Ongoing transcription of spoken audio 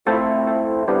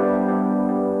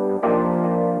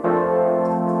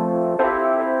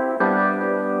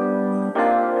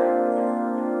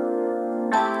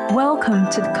Welcome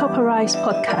to the Copper Rise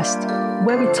podcast,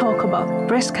 where we talk about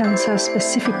breast cancer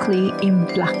specifically in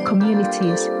Black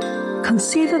communities.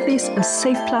 Consider this a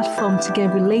safe platform to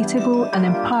get relatable and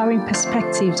empowering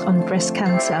perspectives on breast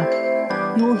cancer.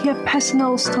 You will hear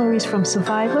personal stories from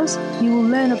survivors, you will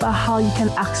learn about how you can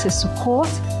access support,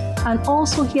 and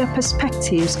also hear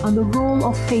perspectives on the role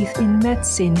of faith in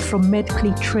medicine from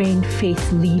medically trained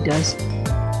faith leaders.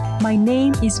 My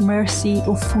name is Mercy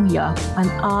Ofuya, and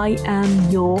I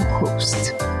am your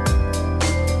host.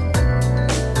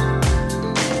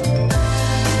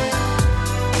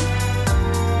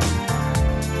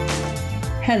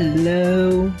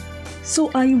 Hello. So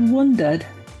I wondered,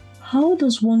 how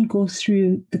does one go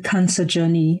through the cancer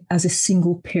journey as a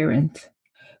single parent?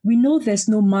 We know there's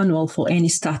no manual for any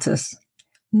status.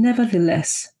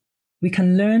 Nevertheless, we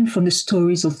can learn from the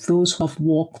stories of those who have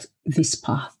walked this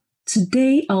path.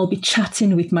 Today, I'll be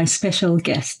chatting with my special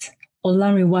guest,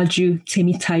 Olanrewaju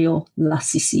Temitayo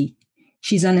Lasisi.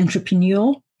 She's an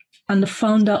entrepreneur and the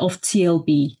founder of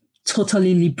TLB,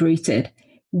 Totally Liberated,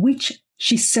 which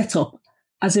she set up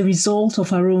as a result of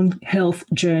her own health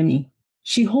journey.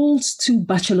 She holds 2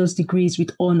 bachelor's degrees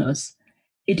with honors,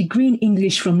 a degree in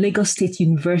English from Lagos State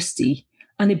University,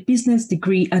 and a business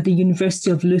degree at the University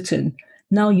of Luton,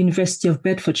 now University of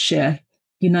Bedfordshire,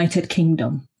 United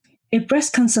Kingdom. A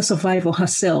breast cancer survivor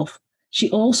herself, she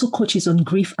also coaches on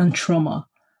grief and trauma,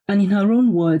 and in her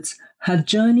own words, her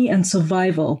journey and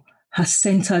survival has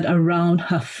centered around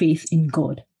her faith in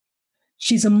God.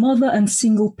 She's a mother and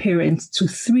single parent to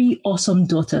 3 awesome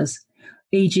daughters,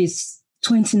 ages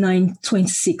 29,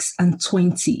 26, and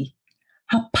 20.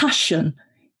 Her passion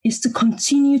is to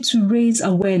continue to raise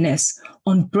awareness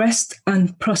on breast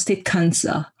and prostate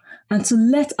cancer and to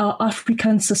let our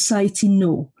African society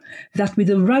know that with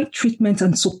the right treatment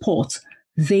and support,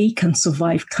 they can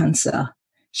survive cancer.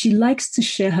 She likes to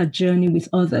share her journey with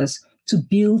others to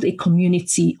build a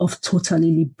community of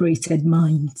totally liberated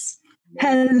minds.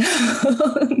 Hello.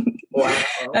 Wow.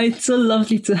 It's so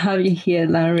lovely to have you here,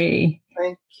 Larry.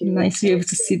 Thank you. Nice to be able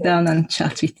to sit down and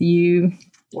chat with you.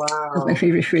 Wow. That's my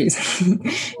favorite phrase.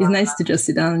 It's nice to just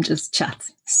sit down and just chat.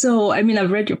 So,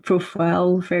 I've read your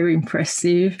profile, very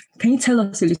impressive. Can you tell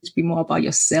us a little bit more about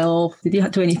yourself? Did you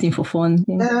do anything for fun?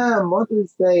 Yeah,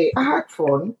 Mother's Day. I had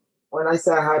fun. When I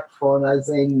say I had fun, as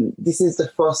in this is the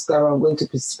first time I'm going to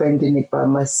be spending it by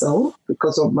myself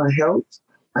because of my health.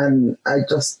 And I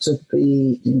just took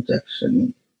the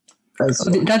injection as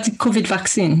well. That's the COVID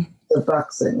vaccine? The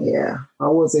vaccine, yeah.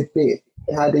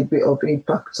 It had a bit of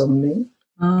impact on me.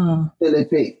 Still a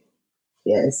bit,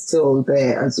 yeah, it's still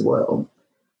there as well.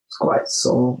 It's quite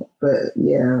sore, but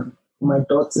yeah, my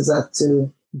daughters had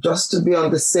to, just to be on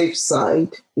the safe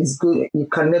side is good. You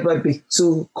can never be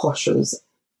too cautious,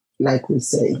 like we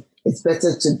say. It's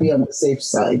better to be on the safe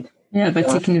side. Yeah, by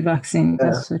taking the vaccine,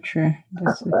 that's so true.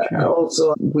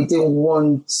 Also,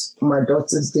 my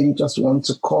daughters didn't just want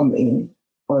to come in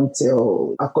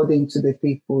until, according to the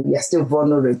people, you're still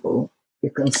vulnerable. You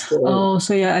can still. Oh,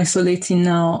 so you're isolating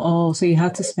now. Oh, so you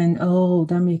had to spend. Oh,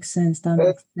 that makes sense.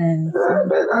 But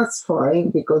that's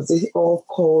fine because they all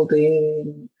called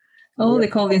in. Oh, they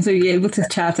called in, so you're able to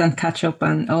chat and catch up,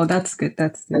 and that's good.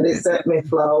 And they sent me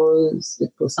flowers.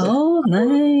 Oh,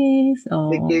 nice.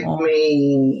 Oh, they gave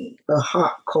me a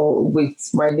heart call with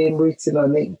my name written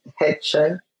on it, head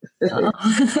chef. So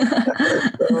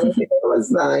it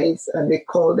was nice, and they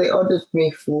ordered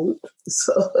me food,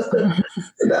 so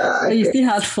you still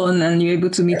had fun, and you're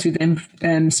able to meet with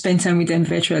them, spend time with them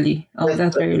virtually. Oh,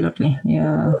 that's very lovely.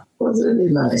 Yeah, it was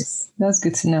really nice. That's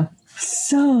good to know.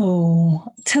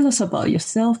 So, tell us about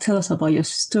yourself. Tell us about your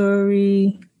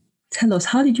story. Tell us,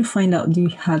 how did you find out you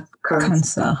had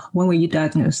cancer? When were you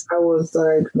diagnosed? I was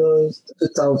diagnosed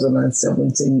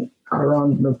 2017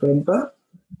 around November,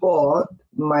 but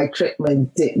my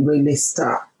treatment didn't really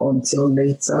start until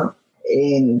later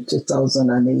in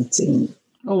 2018.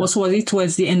 Oh, so was it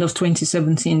towards the end of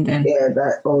 2017 then? Yeah,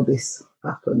 that all this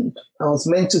happened. I was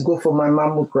meant to go for my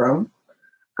mammogram,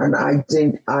 and I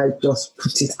just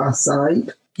put it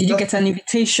aside. Did you get an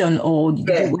invitation, or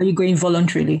were you going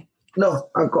voluntarily? No,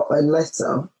 I got a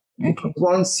letter. Okay.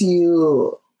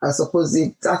 I suppose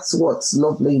that's what's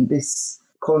lovely in this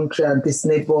country and this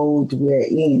neighborhood we're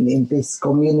in this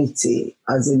community,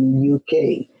 as in the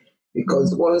UK,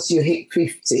 because once you hit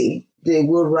 50, they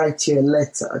will write you a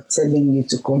letter telling you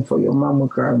to come for your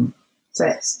mammogram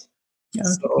test.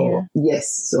 Okay.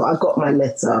 So I got my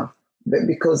letter, but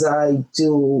because I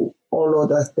do all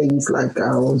other things, like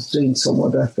I was doing some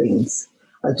other things,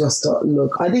 I just thought,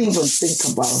 look, I didn't even think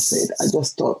about it. I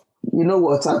just thought, you know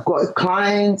what, I've got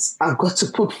clients, I've got to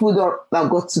put food up, I've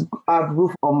got to have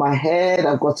roof on my head,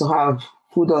 I've got to have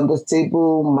food on the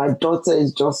table. My daughter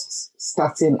is just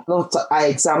starting not her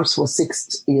exams for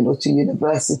sixth, to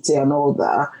university and all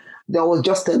that. There was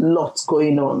just a lot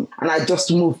going on. And I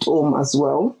just moved home as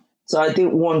well. So I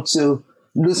didn't want to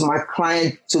lose my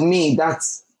client. To me,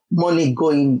 that's money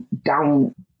going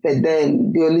down. But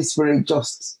then the Holy Spirit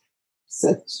just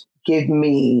gave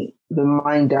me the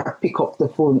reminder, pick up the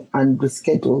phone and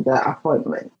reschedule the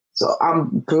appointment. So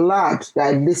I'm glad that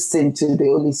I listened to the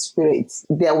Holy Spirit.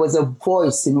 There was a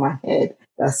voice in my head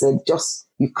that said, just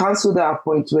you cancel the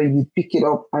appointment, you pick it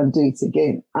up and do it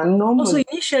again. And normally, also,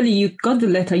 initially you got the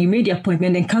letter, you made the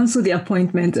appointment, then canceled the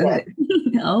appointment. Yeah.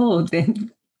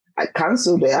 Then I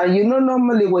canceled it. And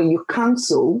normally when you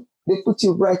cancel, they put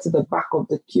you right to the back of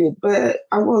the queue. But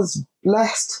I was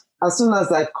blessed. As soon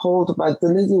as I called back, the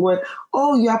lady went,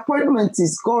 oh, your appointment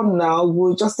is gone now.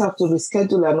 We'll just have to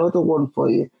reschedule another one for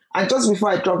you. And just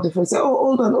before I dropped the phone, I said,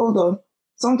 oh, hold on.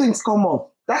 Something's come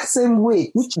up. That same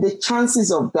week, which the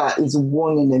chances of that is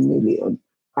 1 in a million.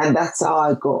 And that's how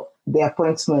I got the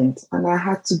appointment. And I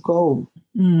had to go.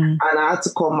 And I had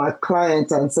to call my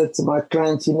client and said to my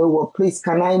client, you know what, please,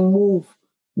 can I move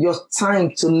your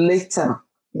time to later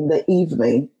in the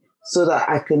evening so that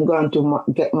I can go and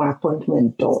get my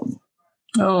appointment done?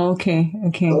 Oh, okay.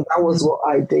 So that was what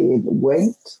I did.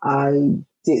 I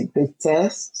did the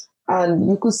test. And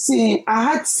you could see I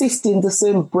had cyst in the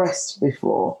same breast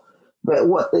before. But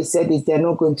what they said is they're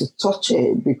not going to touch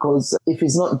it because if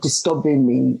it's not disturbing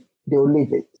me, they'll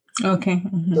leave it. Okay.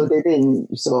 So they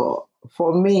didn't. So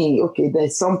for me, okay,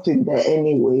 there's something there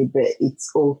anyway, but it's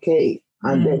okay.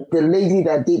 And then the lady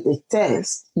that did the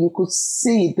test, you could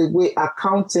see the way her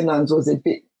countenance was a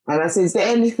bit. And I said, is there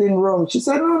anything wrong? She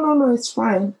said, no, it's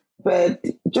fine. But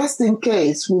just in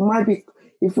case,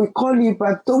 if we call you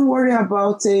back, don't worry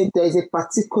about it. There's a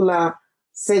particular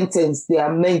sentence they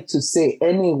are meant to say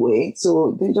anyway.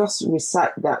 So they just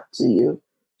recite that to you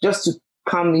just to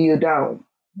calm you down.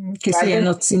 Because you're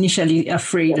not initially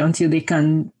afraid until they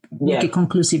can make a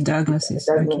conclusive diagnosis.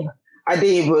 Okay. I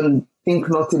didn't even think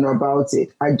nothing about it.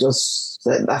 I just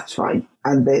said, that's fine.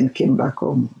 And then came back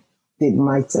home, did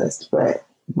my test. But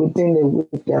within a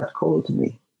week, they had called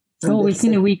me.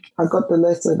 Within a week? I got the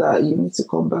letter that you need to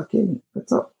come back in. I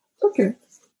thought, okay.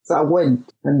 So I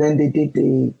went, and then they did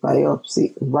the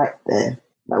biopsy right there.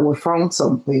 Like, we found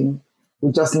something.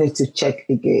 We just need to check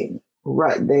again.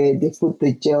 Right there, they put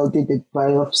the gel, did the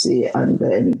biopsy, and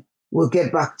then we'll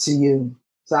get back to you.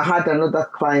 So I had another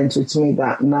client with me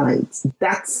that night.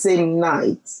 That same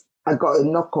night, I got a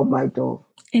knock on my door.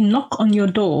 A knock on your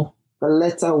door? The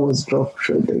letter was dropped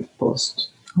through the post.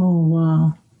 Oh,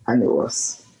 wow. And it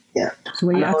was, yeah. So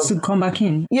you had to come back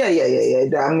in? Yeah.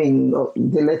 I mean,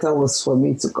 the letter was for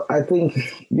me to, I think,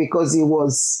 because it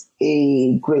was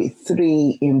a grade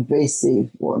 3 invasive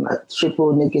one, a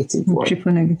triple negative one.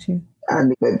 Triple negative.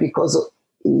 And because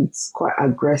it's quite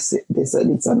aggressive, they said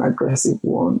it's an aggressive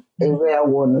one, a rare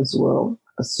one as well.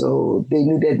 So they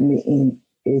needed me in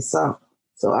ASAP.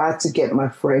 So I had to get my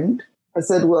friend. I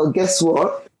said, well, guess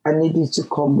what? I need you to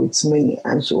come with me.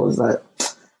 And she was like,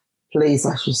 please,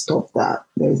 I should stop that.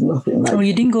 There's nothing like that. Oh,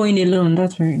 you didn't go in alone,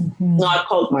 that's right. No, I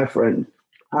called my friend.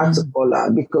 I had to call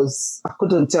her because I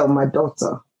couldn't tell my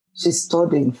daughter. She's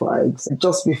studying for exams.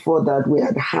 Just before that, we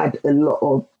had a lot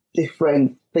of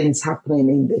different things happening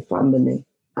in the family.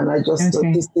 And I just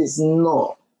thought, this is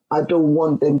not, I don't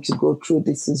want them to go through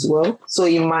this as well. So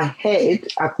in my head,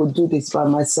 I could do this by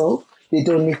myself. They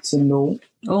don't need to know.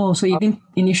 Oh, so you didn't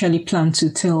initially plan to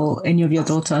tell any of your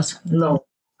daughters? No,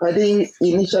 I didn't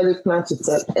initially plan to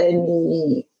tell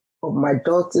any of my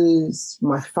daughters,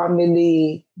 my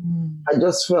family. I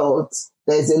just felt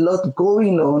there's a lot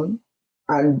going on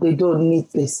and they don't need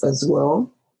this as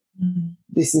well.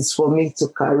 This is for me to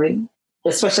carry,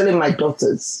 especially my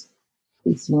daughters.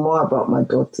 It's more about my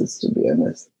daughters, to be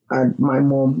honest, and my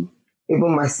mom,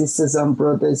 even my sisters and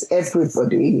brothers,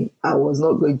 everybody. I was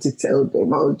not going to tell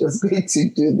them. I was just going to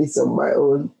do this on my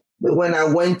own. But when I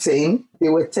went in, they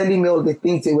were telling me all the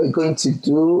things they were going to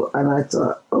do. And I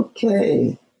thought,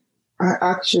 okay, I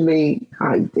actually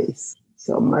hide this.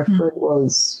 So my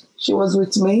friend she was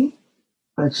with me.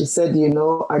 And she said,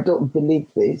 I don't believe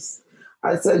this.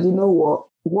 I said, you know what?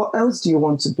 What else do you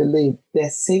want to believe? They're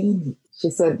saying it. She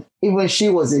said, even she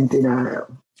was in denial.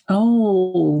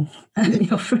 Oh,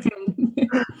 your friend.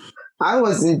 I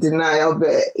was in denial,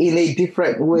 but in a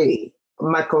different way.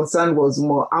 My concern was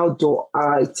more, how do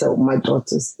I tell my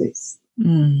daughters this?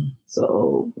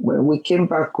 So when we came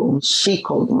back home, she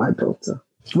called my daughter.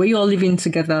 Were you all living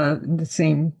together in the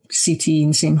same city, in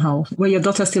the same house? Were your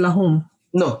daughters still at home?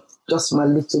 No, just my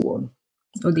little one.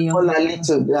 Oh, the All young. a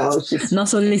little now. She's Not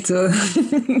so little.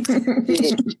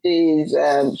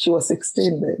 she was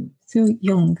 16 then. Still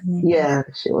young. Yeah,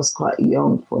 she was quite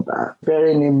young for that.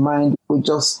 Bearing in mind, we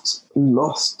just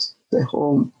lost the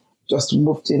home, just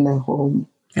moved in a home.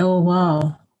 Oh,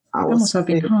 wow. That must have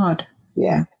been hard.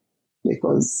 Yeah,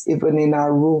 because even in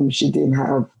our room,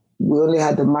 we only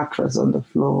had the mattress on the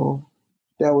floor.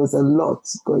 There was a lot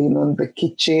going on. The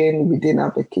kitchen, we didn't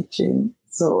have a kitchen.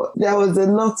 So there was a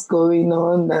lot going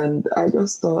on, and I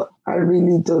just thought, I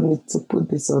really don't need to put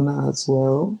this on her as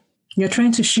well. You're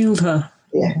trying to shield her.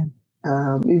 Yeah.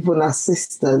 Even our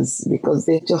sisters, because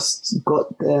they just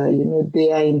got there,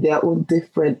 they are in their own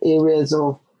different areas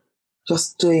of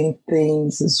just doing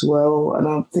things as well. And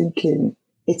I'm thinking,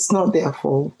 it's not their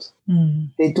fault.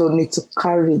 They don't need to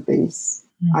carry this.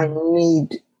 I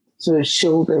need to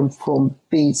shield them from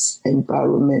this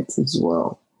environment as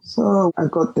well. So I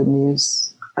got the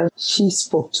news, and she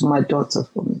spoke to my daughter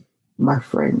for me, my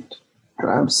friend. And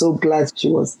I'm so glad she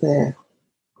was there,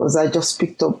 because I just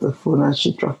picked up the phone and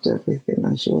she dropped everything.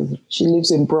 And she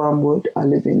lives in Brownwood, I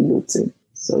live in Luton.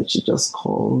 So she just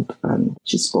called and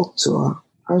she spoke to her,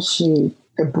 and she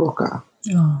a broker.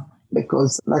 Oh.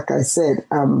 Because like I said,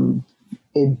 I'm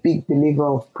a big believer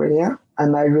of prayer.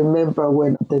 And I remember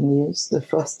when the news, the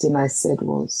first thing I said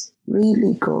was,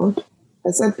 really, God?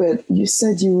 I said, but you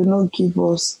said you will not give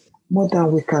us more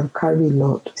than we can carry,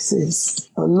 Lord. He says,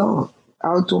 oh, Lord,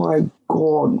 how do I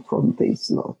go on from this,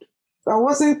 Lord? I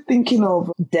wasn't thinking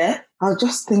of death. I was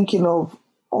just thinking of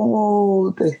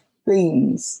all the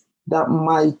things that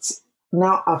might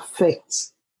now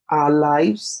affect our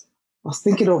lives. I was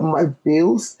thinking of my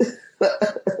bills.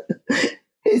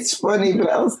 It's funny, but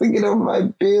I was thinking of my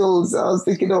bills. I was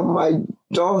thinking of my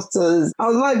daughters. I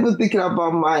was not even thinking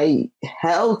about my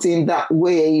health in that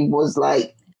way. It was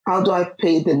like, how do I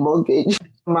pay the mortgage?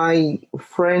 My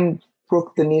friend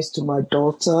broke the news to my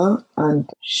daughter, and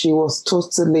she was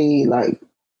totally like,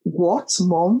 what,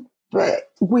 Mom?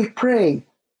 But we pray.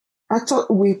 I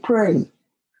thought we pray.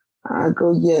 I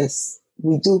go, yes,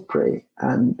 we do pray.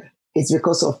 And it's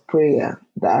because of prayer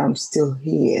that I'm still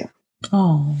here.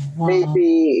 Oh, wow.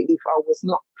 Maybe if I was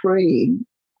not praying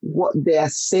what they are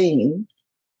saying,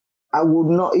 I would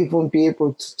not even be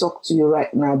able to talk to you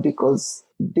right now, because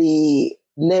the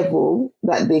level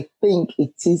that they think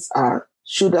it is at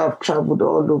should have traveled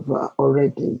all over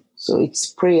already. So it's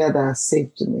prayer that has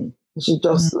saved me. She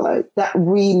just like, that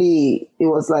really, it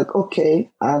was like, okay.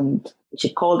 And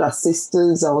she called her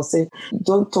sisters. I was saying,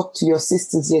 don't talk to your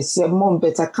sisters yet. She said, Mom,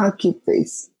 but I can't keep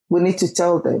this. We need to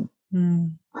tell them.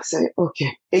 I said,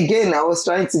 okay. Again, I was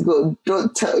trying to go,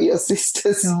 don't tell your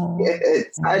sisters yet.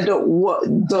 I don't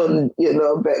want,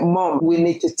 but Mom, we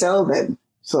need to tell them.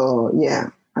 So, yeah.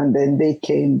 And then they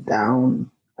came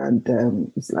down,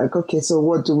 and it's like, okay, so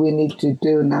what do we need to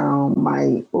do now?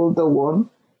 My older one,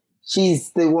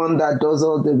 she's the one that does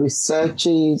all the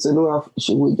researches.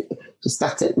 She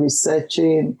started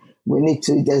researching.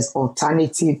 There's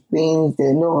alternative things. There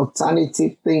are no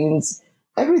alternative things.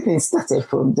 Everything started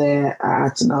from there. I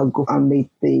had to now go and meet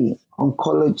the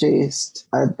oncologist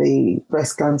at the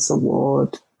breast cancer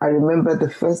ward. I remember the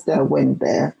first day I went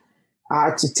there, I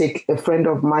had to take a friend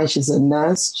of mine. She's a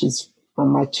nurse. She's from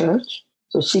my church.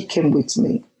 So she came with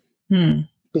me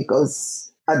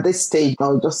because at this stage, I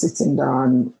was just sitting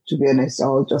down. To be honest, I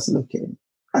was just looking.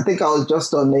 I think I was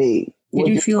just on a... Did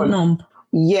you feel numb?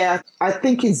 Yeah, I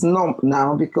think it's numb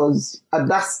now, because at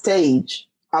that stage,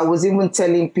 I was even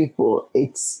telling people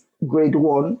it's grade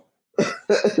 1.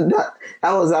 that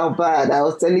was how bad. I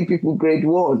was telling people grade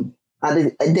 1.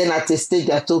 And then at a stage,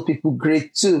 I told people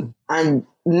grade 2. And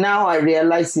now I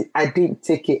realize I didn't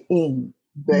take it in.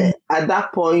 But at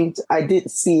that point, I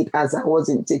didn't see it as I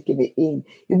wasn't taking it in.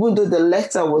 Even though the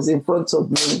letter was in front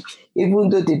of me, even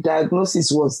though the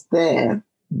diagnosis was there,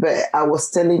 but I was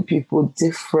telling people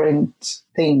different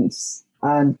things.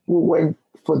 And we went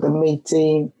for the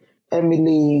meeting.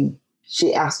 Emily,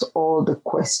 she asked all the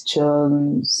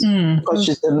questions because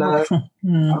she's a nurse. And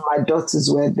my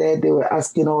daughters were there. They were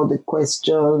asking all the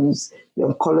questions. The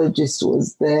oncologist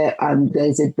was there, and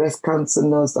there's a breast cancer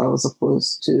nurse that was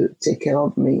supposed to take care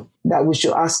of me, that we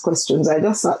should ask questions. I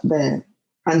just sat there,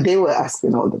 and they were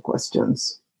asking all the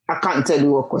questions. I can't tell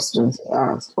you what questions they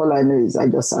asked. All I know is I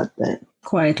just sat there.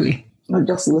 Quietly. I'm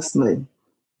just listening.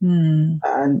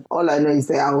 And all I know is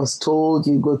that I was told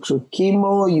you go through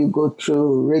chemo, you go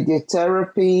through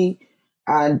radiotherapy,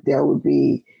 and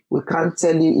we can't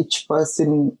tell you, each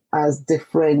person has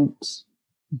different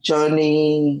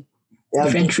journey,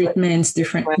 different treatments,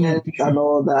 different and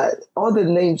all that. All the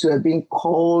names were being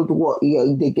called.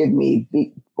 They gave me a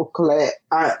big booklet.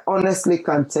 I honestly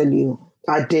can't tell you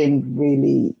I didn't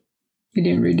really. You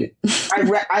didn't read it?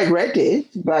 I read it,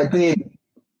 but I didn't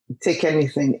take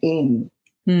anything in.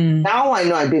 Now I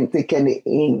know I didn't take any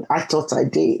in. I thought I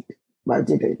did, but I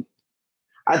didn't.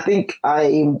 I think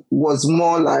I was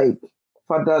more like,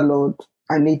 Father, Lord,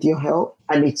 I need your help.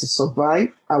 I need to survive.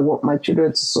 I want my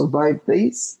children to survive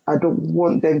this. I don't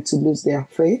want them to lose their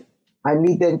faith. I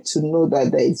need them to know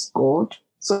that there is God.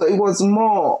 So it was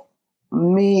more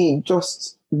me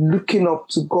just looking up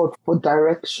to God for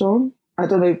direction. I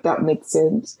don't know if that makes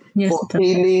sense. Yes, for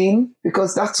healing,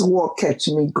 because that's what kept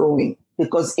me going.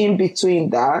 Because in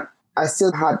between that, I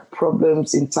still had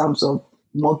problems in terms of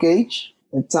mortgage,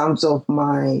 in terms of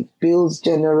my bills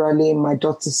generally. My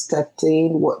daughter stepped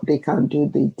in. What they can do,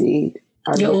 they did.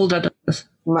 Your older daughter?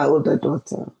 My older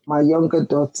daughter. My younger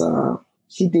daughter,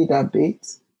 she did a bit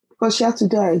because she had to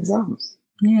do her exams.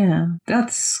 Yeah,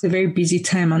 that's a very busy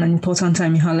time and an important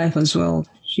time in her life as well.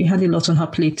 She had a lot on her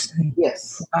plate.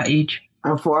 Yes. At her age.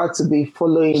 And for her to be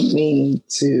following me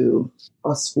to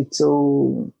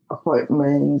hospital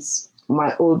appointments,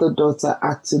 my older daughter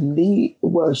had to leave.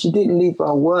 Well, she didn't leave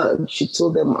her work. She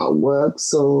told them at work.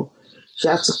 So she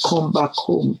had to come back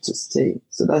home to stay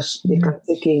so that they can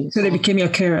take in. So they became your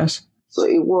carers? So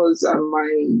it was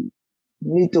my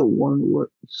middle one.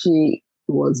 She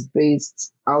was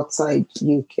based outside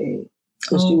UK.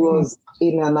 So she was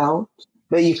in and out.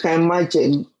 But you can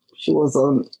imagine she was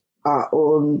on her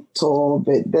own tour,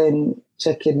 but then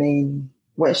checking in.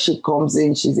 When she comes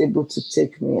in, she's able to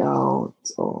take me out.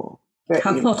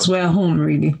 Her thoughts were home,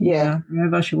 really. Yeah.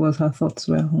 Wherever she was, her thoughts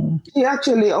were home. She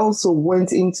actually also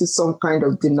went into some kind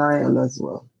of denial as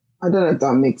well. I don't know if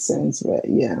that makes sense, but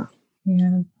yeah.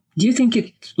 Yeah. Do you think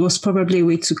it was probably a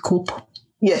way to cope?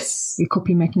 Yes. A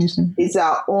coping mechanism? It's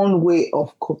our own way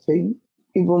of coping.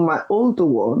 Even my older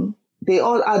one, they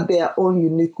all had their own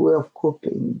unique way of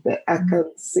coping, but I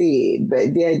can see.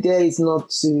 But the idea is not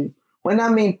to, when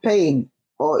I'm in pain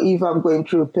or if I'm going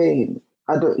through pain,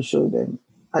 I don't show them.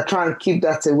 I try and keep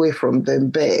that away from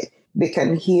them, but they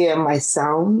can hear my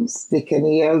sounds. They can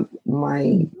hear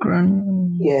my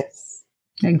groaning. Yes.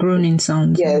 Like groaning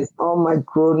sounds. Yes, all my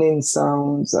groaning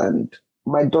sounds. And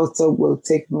my daughter will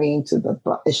take me into the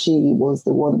she was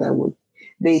the one that would,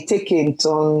 they take in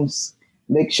turns,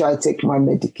 make sure I take my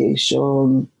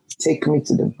medication, take me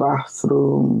to the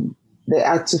bathroom. They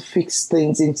had to fix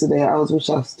things into the house, which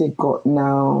I've still got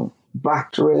now.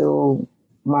 Back rail.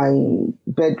 My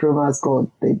bedroom has got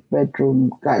the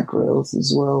bedroom guide rails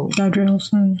as well. Guide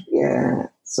rails. Yeah.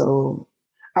 So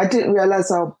I didn't realize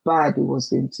how bad it was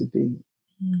going to be.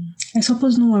 I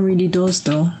suppose no one really does,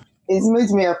 though. It's made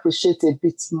me appreciate a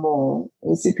bit more.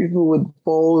 You see people with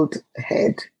bald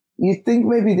head. You think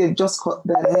maybe they've just cut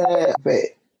their hair, but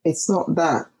it's not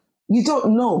that. You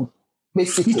don't know,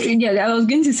 basically. Yeah, I was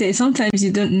going to say, sometimes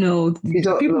you don't know.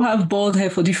 People have bald hair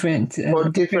for different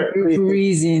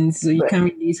reasons. So you can't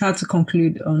really, it's hard to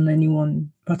conclude on any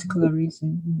one particular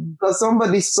reason. Because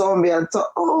somebody saw me and thought,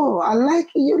 oh, I like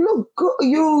it. You look good.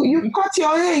 You cut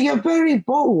your hair. You're very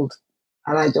bold.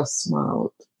 And I just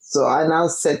smiled. So I now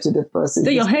said to the person...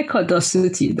 So your haircut does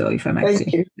suit you, though, if I might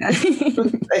say. Thank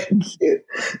you. Thank you.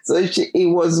 So it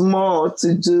was more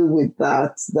to do with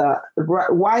that.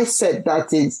 Why I said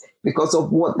that is because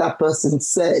of what that person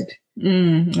said. I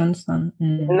understand.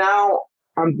 Now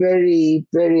I'm very,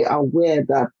 very aware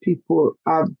that people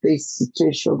have this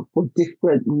situation for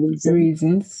different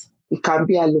reasons. It can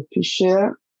be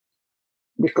alopecia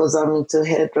because I'm into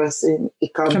hairdressing.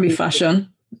 It can be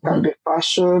fashion. It can be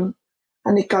fashion.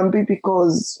 And it can be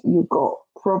because you got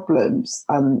problems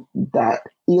and that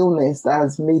illness that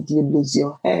has made you lose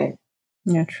your hair.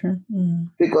 Yeah, true.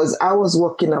 Because I was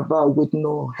walking about with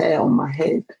no hair on my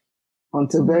head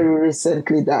until very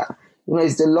recently that,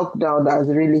 it's the lockdown that has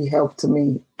really helped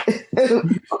me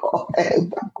back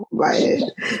on my head.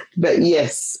 But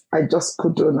yes, I just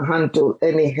couldn't handle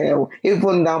any hair.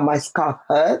 Even now my scalp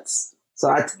hurts.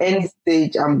 So at any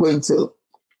stage I'm going to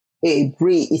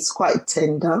breathe. It's quite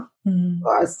tender. But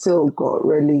I still got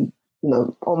really,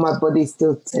 all my body is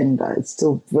still tender. It's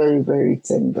still very, very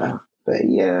tender. But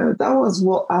yeah, that was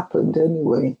what happened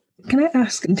anyway. Can I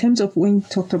ask, in terms of when you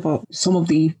talked about some of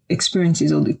the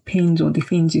experiences or the pains or the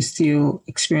things you still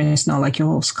experience now, like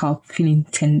your scalp feeling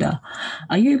tender,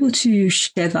 are you able to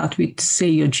share that with, say,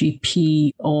 your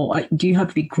GP, or do you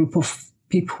have a group of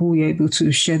people you're able to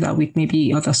share that with,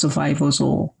 maybe other survivors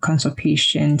or cancer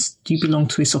patients? Do you belong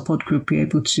to a support group you're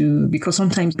able to, because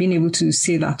sometimes being able to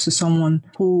say that to someone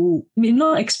who may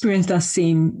not experience that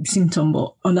same symptom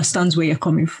but understands where you're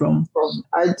coming from?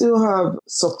 I do have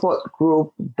support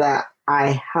group that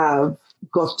I have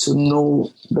got to know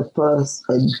the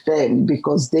person, them,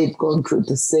 because they've gone through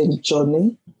the same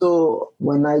journey. So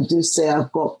when I do say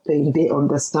I've got pain, they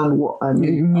understand what I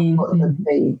mean. I've got the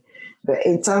pain. But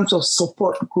in terms of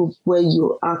support group where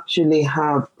you actually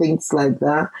have things like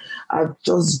that, I've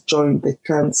just joined the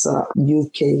Cancer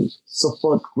UK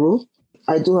support group.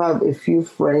 I do have a few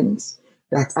friends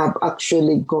that have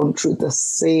actually gone through the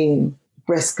same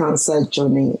breast cancer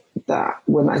journey, that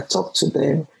when I talk to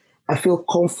them, I feel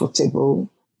comfortable,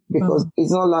 because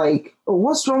it's not like, oh,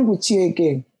 what's wrong with you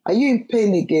again? Are you in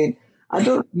pain again? I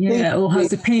don't think has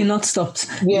the pain not stopped?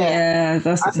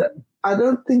 I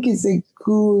don't think it's a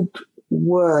good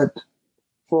word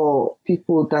for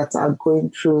people that are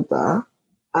going through that.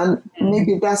 And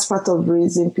maybe that's part of the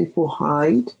reason people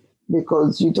hide,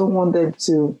 because you don't want them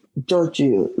to judge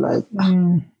you. Like,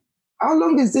 how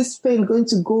long is this pain going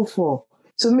to go for?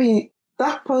 To me,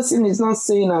 that person is not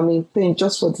saying I'm in pain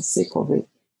just for the sake of it.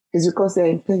 It's because they're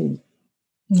in pain.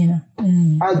 Yeah.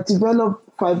 I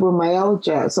developed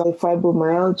fibromyalgia, so a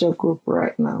fibromyalgia group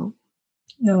right now.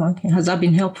 No, okay. Has that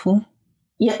been helpful?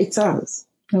 Yeah, it has.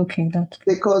 Okay, that's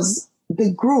good. Because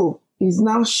the group is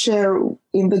now sharing.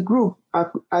 In the group,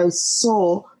 I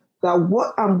saw that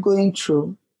what I'm going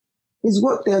through is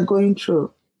what they're going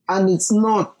through. And it's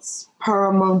not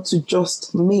paramount to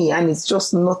just me, and it's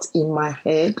just not in my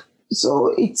head.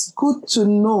 So it's good to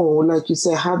know, like you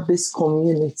say, have this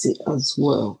community as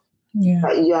well. Yeah.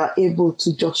 That you are able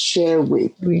to just share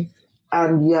with.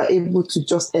 And you are able to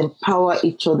just empower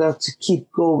each other to keep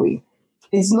going.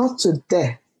 It's not to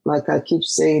death. Like I keep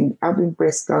saying, having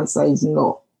breast cancer is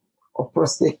not, or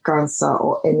prostate cancer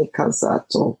or any cancer at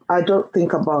all. I don't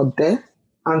think about death.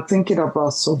 I'm thinking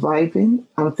about surviving.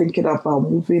 I'm thinking about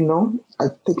moving on.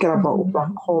 I'm thinking about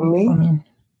overcoming.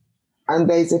 And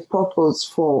there is a purpose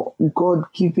for God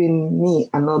giving me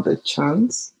another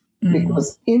chance.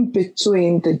 Because in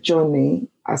between the journey,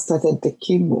 I started the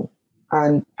chemo.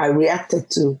 And I reacted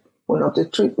to one of the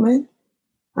treatment,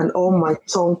 and all my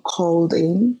tongue called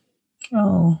in.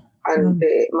 And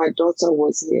my daughter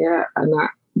was here, and I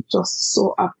just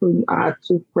so happened I had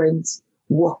two friends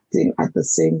walked in at the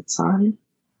same time.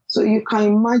 So you can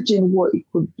imagine what it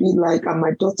could be like. And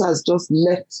my daughter has just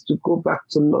left to go back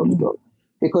to London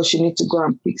because she needs to go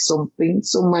and pick something.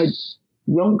 So my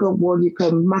younger one, you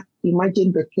can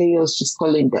imagine the chaos. She's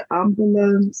calling the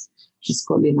ambulance. She's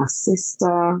calling her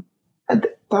sister. And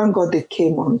thank God they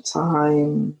came on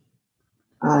time.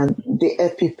 And the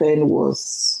EpiPen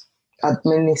was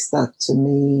administered to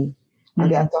me.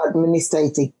 And they had to administer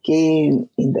it again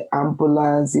in the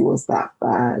ambulance. It was that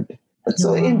bad.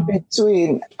 So in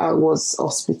between, I was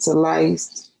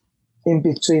hospitalized in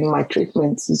between my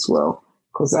treatments as well,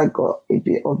 because I got a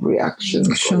bit of reactions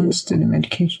to the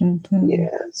medication.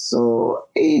 Yeah, so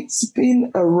it's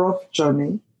been a rough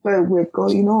journey, but we're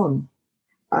going on.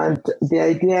 And the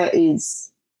idea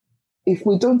is, if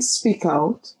we don't speak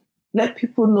out, let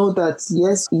people know that,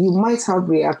 yes, you might have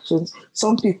reactions.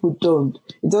 Some people don't.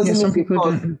 It doesn't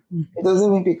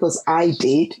mean because I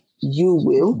did, you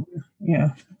will.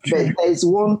 Yeah. True. But there's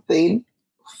one thing,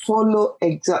 follow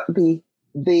exactly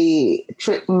the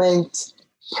treatment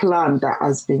plan that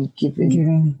has been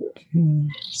given.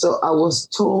 So I was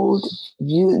told,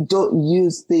 you don't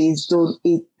use this, don't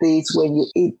eat this. When you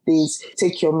eat this,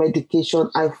 take your medication.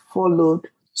 I followed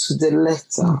to the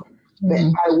letter. But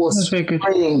I was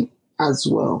praying as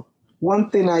well. One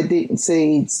thing I didn't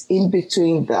say is, in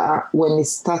between that, when it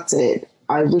started,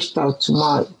 I reached out to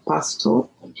my pastor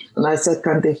and I said,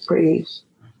 can they pray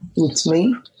with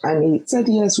me? And he said,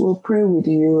 yes, we'll pray with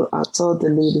you. I told the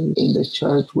lady in the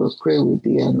church, we'll pray with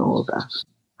you and all that.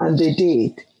 And they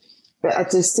did. But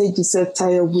at a stage, he said,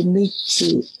 Taya, we need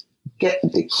to get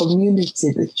the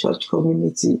community, the church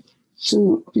community,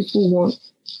 to people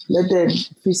let them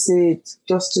visit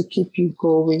just to keep you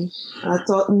going. I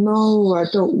thought, no, I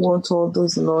don't want all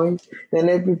those noise. Then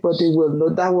everybody will know.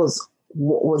 That was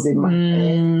what was in my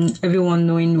head. Everyone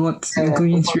knowing what you're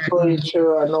going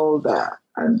through. And all that.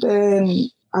 And then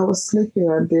I was sleeping,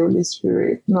 and the Holy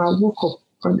Spirit, I woke up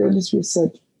and the Holy Spirit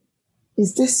said,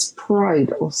 is this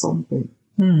pride or something?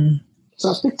 So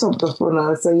I picked up the phone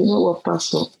and I said, you know what,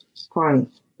 Pastor,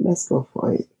 fine, let's go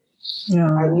for it. Yeah.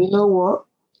 And you know what?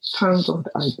 Thank God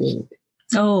I did.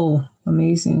 Oh,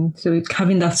 amazing. So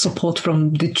having that support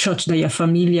from the church that you're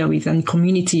familiar with and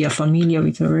community you're familiar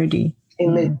with already. It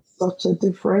made such a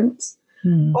difference.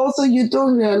 Also, you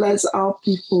don't realize how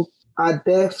people are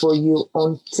there for you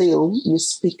until you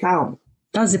speak out.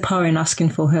 That's the power in asking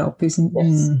for help, isn't it?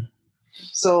 Yes.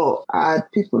 So I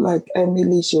had people like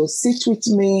Emily, she'll sit with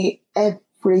me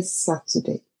every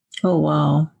Saturday. Oh,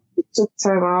 wow. She took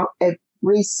time out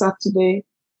every Saturday.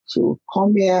 She will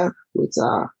come here with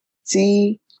her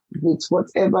tea, with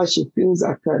whatever she feels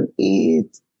I can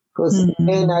eat. Because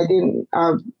then I didn't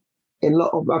have a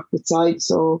lot of appetite,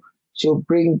 so she'll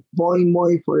bring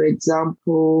moi, for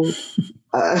example.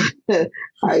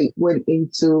 I went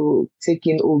into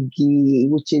taking ogi,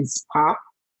 which is pap,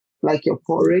 like your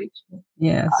porridge.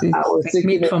 Yes, it's I was like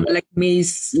made from like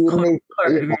maize porridge.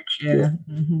 Yeah.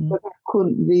 But I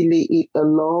couldn't really eat a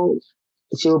lot.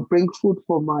 She'll bring food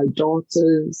for my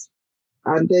daughters,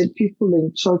 and then people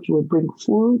in church will bring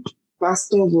food.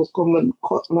 Pastor will come and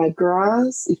cut my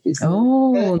grass if it's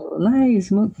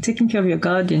nice. Taking care of your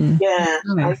garden. Yeah.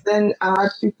 Nice. And then I had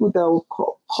people that would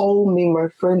call me. My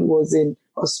friend was in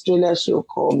Australia. She'll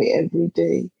call me every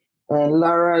day. And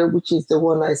Lara, which is the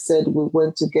one I said we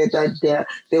went together there,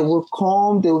 they will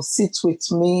come, they will sit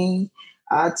with me.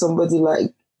 I had somebody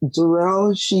like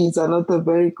Durrell. She's another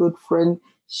very good friend.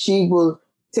 She will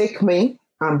take me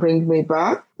and bring me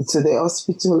back to the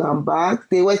hospital and back.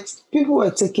 People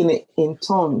were taking it in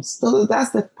turns. So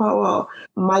that's the power.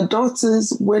 My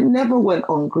daughters never went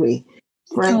hungry.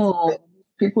 Friends,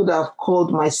 people that have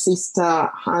called my sister,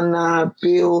 Hannah,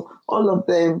 Bill, all of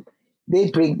them,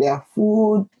 they bring their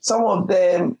food. Some of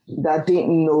them that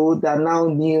didn't know, that now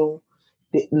knew.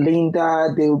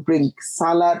 Linda, they'll bring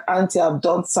salad. Auntie, I've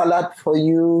done salad for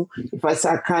you. If I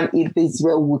say I can't eat this,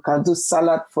 well, we can do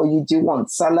salad for you. Do you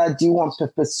want salad? Do you want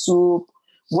pepper soup?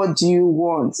 What do you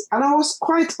want? And I was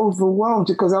quite overwhelmed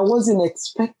because I wasn't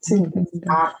expecting it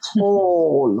at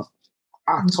all.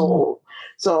 At all.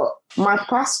 So my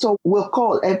pastor will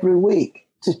call every week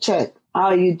to check. How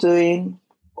are you doing?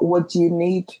 What do you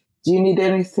need? Do you need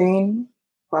anything?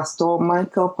 Pastor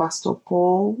Michael, Pastor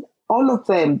Paul, all of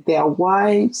them, their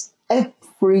wives,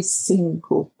 every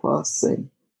single person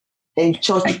in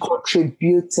church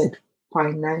contributed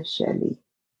financially.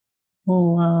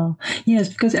 Oh, wow. Yes,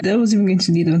 because that was even going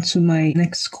to lead on to my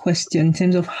next question in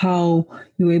terms of how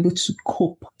you were able to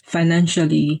cope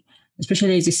financially,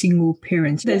 especially as a single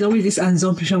parent. There's always this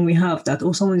assumption we have that,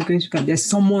 someone is going to come. There's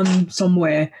someone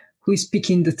somewhere who is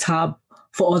picking the tab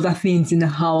for other things in the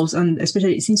house, and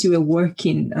especially since you were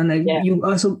working, and you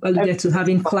also alluded to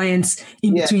having clients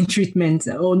in between treatment,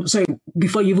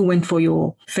 before you even went for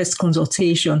your first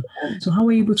consultation. So how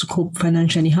were you able to cope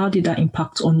financially? How did that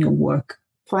impact on your work?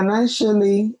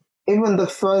 Financially, even the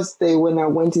first day when I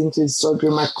went into surgery,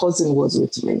 my cousin was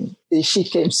with me. She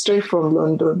came straight from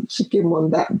London. She came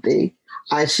on that day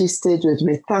and she stayed with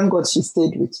me. Thank God she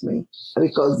stayed with me,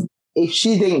 because if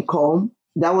she didn't come,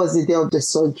 that was the day of the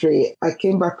surgery. I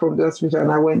came back from the hospital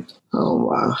and I went, oh,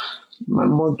 wow, my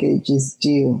mortgage is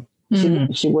due.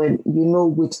 She went,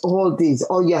 with all this,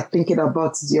 all you're thinking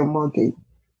about is your mortgage.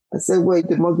 I said, wait,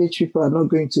 the mortgage people are not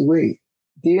going to wait.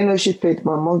 Do you know she paid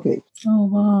my mortgage? Oh,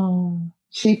 wow.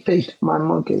 She paid my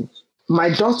mortgage.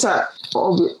 My daughter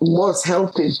was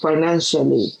helping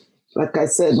financially. Like I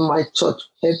said, my church,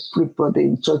 everybody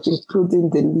in church, including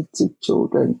the little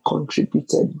children,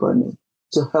 contributed money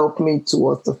to help me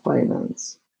towards the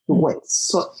finance. It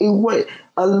went.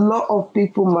 A lot of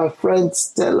people, my friend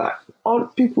Stella, all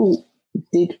people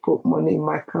did put money in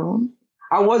my account.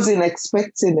 I wasn't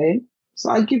expecting it. So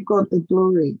I give God the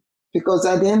glory, because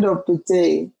at the end of the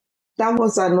day, that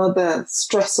was another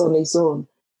stress on its own.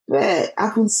 But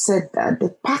having said that, the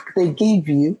pack they gave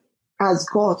you has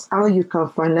got how you can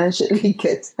financially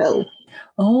get help.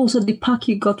 Oh, so the pack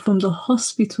you got from the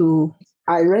hospital.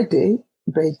 I read it,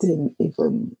 but it didn't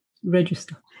even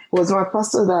register. It was my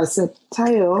pastor that said,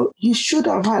 Tayo, you should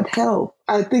have had help.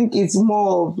 I think it's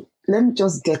more of, let me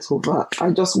just get over.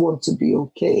 I just want to be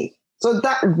okay. So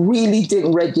that really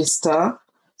didn't register.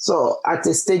 So at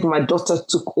a stage, my daughter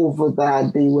took over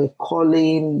that. They were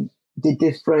calling the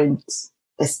different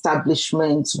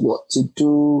establishments what to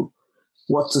do,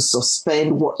 what to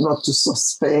suspend, what not to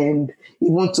suspend,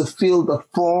 even to fill the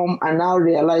form. I now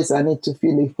realize I need to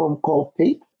fill a form called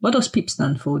PIP. What does PIP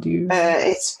stand for?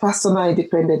 It's Personal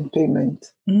Independent Payment.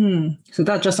 So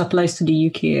that just applies to the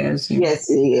UK as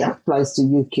Yes, it applies to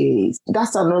UK.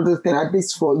 That's another thing, at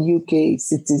least for UK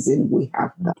citizens, we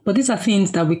have that. But these are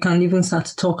things that we can even start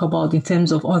to talk about in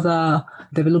terms of other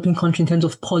developing countries, in terms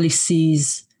of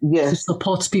policies to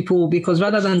support people, because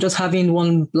rather than just having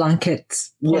one blanket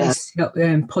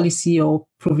policy or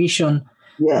provision,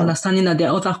 understanding that there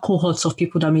are other cohorts of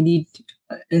people that may need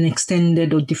an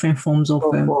extended or different forms of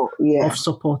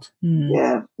support.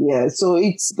 So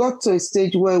it's got to a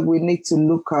stage where we need to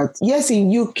look at,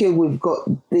 in UK we've got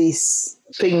these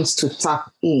things to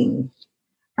tap in.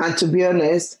 And to be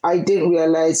honest, I didn't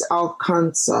realize how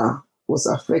cancer was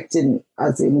affecting,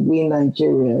 as in we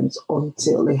Nigerians,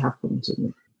 until it happened to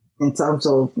me, in terms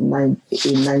of in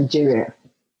Nigeria.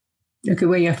 Okay,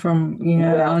 where you're from,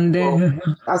 Yeah. and then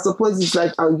I suppose it's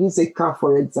like, I'll use a car,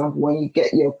 for example. When you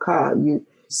get your car, you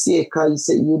see a car, you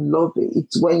say you love it.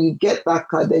 It's when you get that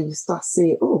car, then you start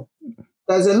saying, oh,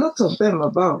 there's a lot of them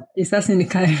about. it starts in the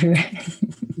car everywhere.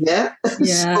 Yeah.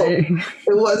 Yeah. So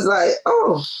it was like,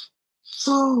 oh,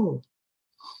 so,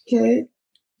 okay.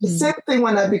 The same thing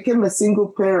when I became a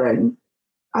single parent,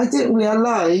 I didn't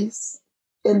realize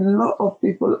a lot of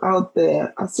people out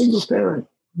there are single parents.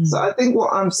 So I think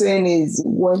what I'm saying is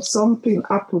when something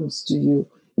happens to you,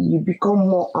 you become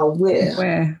more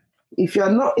aware. If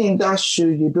you're not in that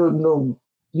shoe, you don't know.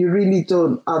 You really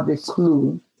don't have a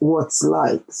clue what's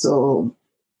like. So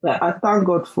I thank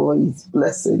God for his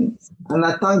blessings and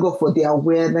I thank God for the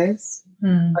awareness.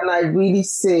 And I really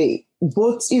say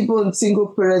both even single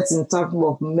parents in terms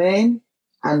of men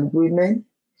and women,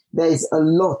 there is a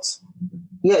lot.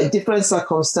 Yeah, different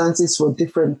circumstances for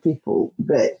different people,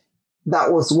 but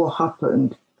that was what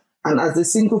happened. And as a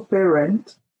single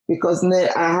parent, because now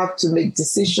I have to make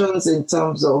decisions in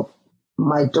terms of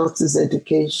my daughter's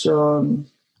education, in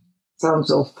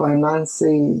terms of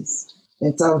finances,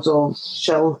 in terms of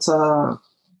shelter,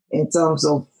 in terms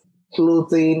of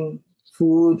clothing,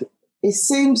 food. It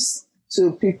seems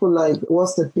to people like,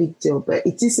 what's the big deal? But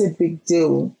it is a big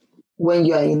deal when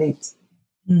you are in it.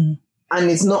 And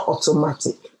it's not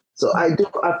automatic. So I do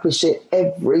appreciate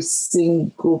every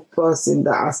single person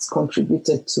that has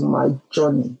contributed to my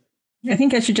journey. I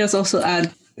think I should just also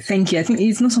add, thank you. I think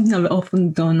it's not something I've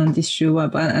often done on this show,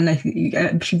 and I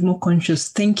should be more conscious.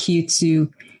 Thank you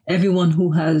to everyone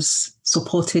who has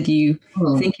supported you.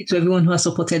 Thank you to everyone who has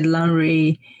supported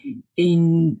Lanre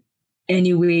in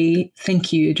any way.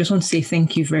 Thank you. I just want to say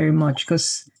thank you very much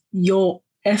because your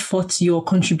effort, your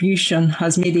contribution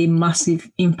has made a massive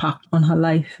impact on her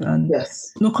life. And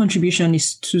yes, no contribution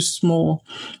is too small.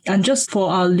 And just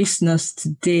for our listeners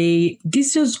today,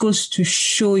 this just goes to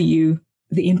show you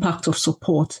the impact of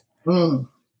support.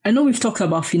 I know we've talked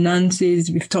about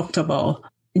finances, we've talked about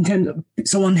in terms of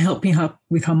someone helping her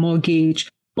with her mortgage,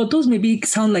 but those maybe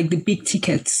sound like the big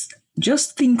tickets.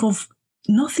 Just think of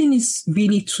nothing is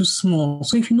really too small.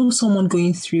 So if you know someone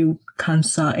going through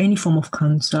cancer, any form of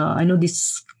cancer, I know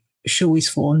this show is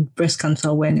for breast cancer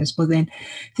awareness, but then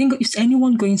think if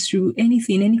anyone going through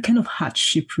anything, any kind of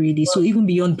hardship really, so even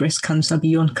beyond breast cancer,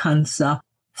 beyond cancer,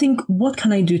 think what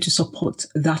can I do to support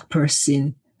that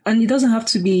person? And it doesn't have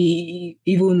to be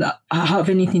even have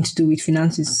anything to do with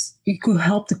finances. It could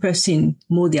help the person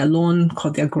mow their lawn,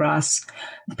 cut their grass,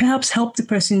 perhaps help the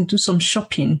person do some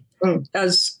shopping,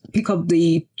 as pick up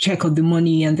the check of the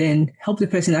money and then help the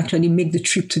person actually make the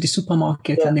trip to the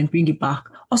supermarket and then bring it back.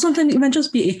 Or sometimes it might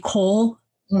just be a call.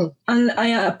 And I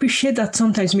appreciate that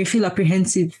sometimes we feel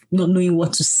apprehensive not knowing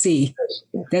what to say.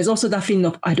 There's also that feeling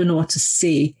of, I don't know what to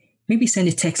say. Maybe send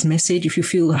a text message if you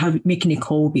feel making a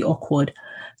call will be awkward.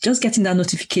 Just getting that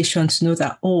notification to know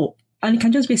that, and it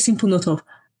can just be a simple note of,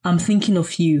 I'm thinking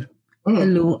of you.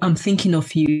 Hello, I'm thinking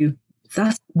of you.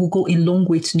 That will go a long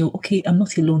way to know, okay, I'm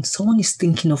not alone. Someone is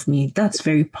thinking of me. That's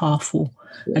very powerful.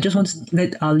 I just want to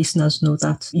let our listeners know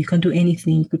that you can do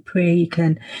anything. You could pray. You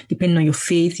can, depending on your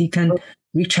faith, you can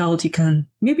reach out. You can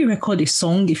maybe record a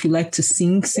song if you like to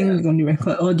sing on the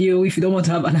record audio. If you don't want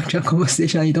to have an actual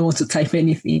conversation, you don't want to type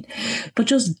anything, but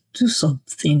just do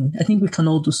something. I think we can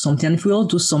all do something. And if we all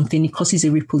do something, it causes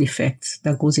a ripple effect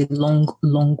that goes a long,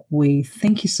 long way.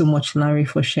 Thank you so much, Larry,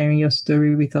 for sharing your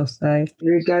story with us.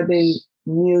 Regarding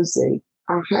music,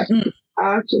 I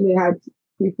actually had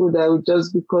people that would,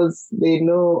 just because they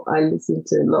know I listen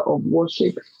to a lot of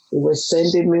worship, they were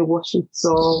sending me worship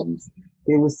songs.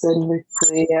 They will send me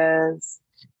prayers.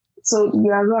 So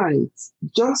you are right.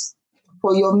 Just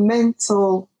for your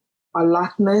mental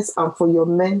alertness and for your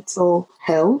mental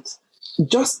health,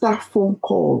 just that phone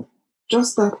call,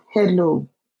 just that hello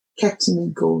kept me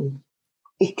going.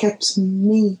 It kept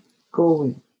me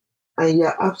going. And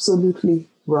you're absolutely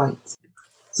right.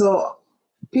 So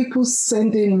people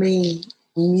sending me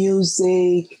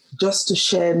music just to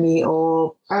share me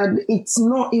up, and it's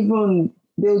not even,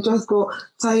 they'll just go,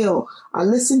 Tayo, I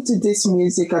listened to this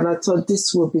music and I thought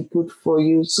this will be good for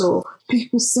you. So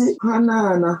people say,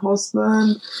 Hannah and her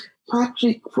husband,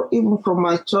 Patrick, even from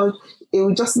my church, they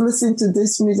will just listen to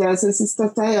this music. I say,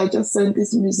 Sister Tayo, I just sent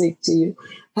this music to you.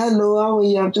 Hello, how are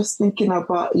you? I'm just thinking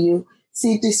about you.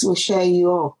 See, this will share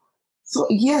you up. So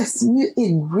yes, it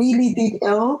really did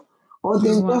help. Or they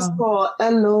just call,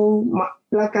 hello.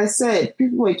 Like I said,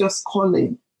 people were just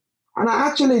calling. And I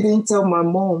actually didn't tell my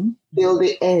mom till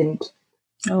the end.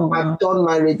 I've done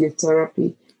my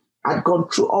radiotherapy. I'd gone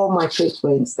through all my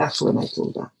treatments. That's when I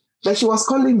told her. But she was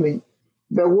calling me.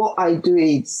 But what I do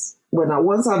is,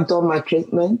 once I've done my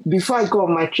treatment, before I go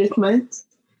on my treatment,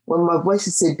 when my voice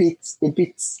is a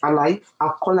bit alive,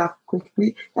 I'll call her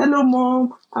quickly. Hello,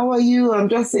 Mom. How are you? I'm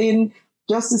just saying,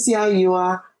 just to see how you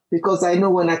are, because I know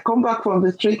when I come back from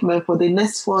the treatment for the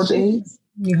next 4 days,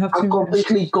 I'm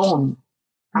completely gone.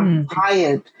 I'm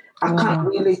tired. I can't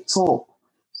really talk.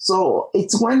 So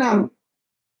it's when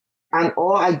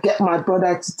or I get my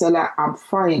brother to tell her I'm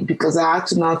fine, because I had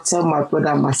to now tell my brother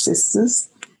and my sisters,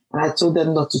 and I told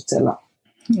them not to tell her.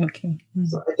 Okay.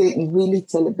 So I didn't really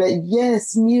tell her. But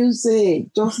yes,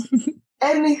 music, just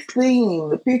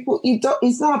anything. People,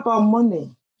 it's not about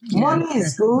money. Money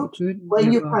is good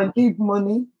when you can give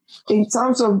money. In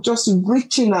terms of just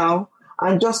reaching out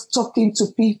and just talking to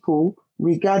people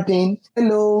regarding,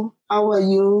 hello, how are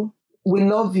you? We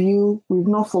love you. We've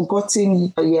not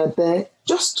forgotten you're there.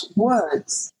 Just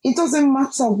words. It doesn't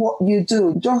matter what you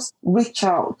do. Just reach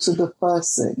out to the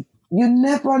person. You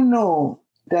never know.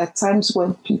 There are times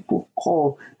when people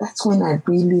call. That's when I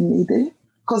really need it.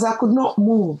 Because I could not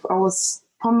move. I was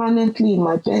permanently in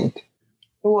my bed. It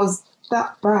was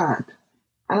that bad.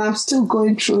 And I'm still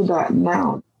going through that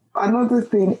now. Another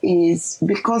thing is,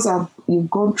 because you've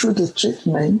gone through the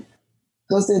treatment,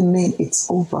 doesn't mean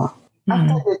it's over.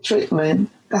 After the treatment,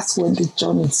 that's when the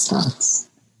journey starts.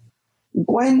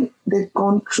 When they've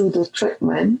gone through the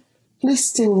treatment, please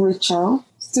still reach out.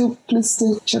 Please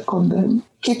still check on them.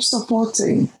 Keep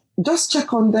supporting. Just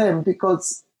check on them,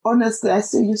 because honestly, I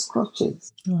still use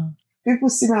crutches. People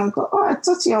see me and go, oh, I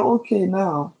thought you're okay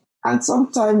now. And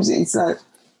sometimes it's like,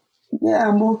 yeah,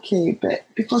 I'm okay, but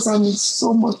because I'm in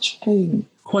so much pain.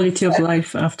 Quality of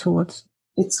life afterwards.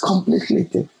 It's completely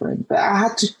different. But I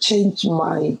had to change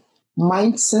my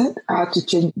mindset. I had to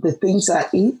change the things I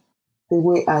eat, the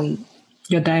way I...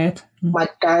 Your diet? My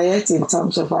diet, in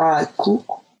terms of how I cook,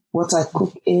 what I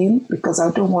cook in, because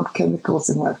I don't want chemicals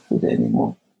in my food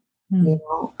anymore. You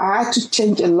know, I had to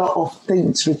change a lot of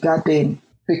things regarding,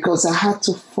 because I had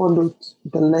to follow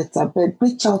the letter. But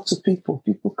reach out to people.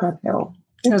 People can help.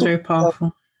 That's very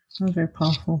powerful. That's very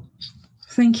powerful.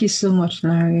 Thank you so much,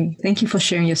 Larry. Thank you for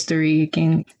sharing your story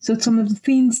again. So some of the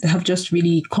things that have just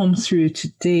really come through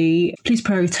today, please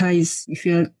prioritize if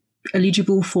you're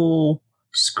eligible for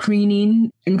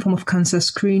screening, any form of cancer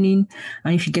screening,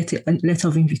 and if you get a letter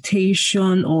of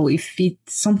invitation, or if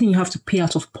it's something you have to pay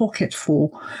out of pocket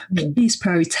for, please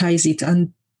prioritize it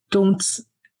and don't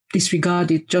disregard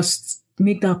it. Just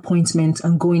make the appointment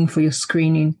and go in for your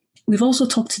screening. We've also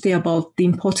talked today about the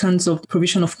importance of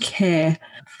provision of care.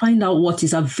 Find out what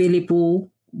is available.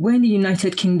 When in the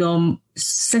United Kingdom,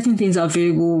 certain things are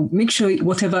available. Make sure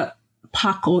whatever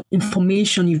pack or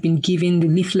information you've been given, the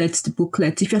leaflets, the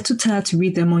booklets, if you're too tired to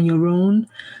read them on your own,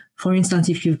 for instance,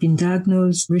 if you've been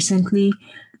diagnosed recently,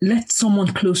 let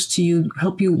someone close to you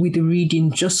help you with the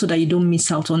reading, just so that you don't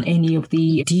miss out on any of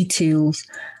the details.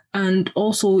 And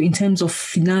also in terms of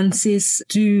finances,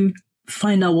 do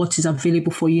find out what is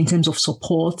available for you in terms of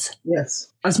support.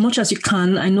 Yes. As much as you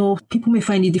can. I know people may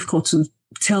find it difficult to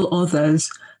tell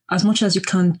others. As much as you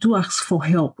can, do ask for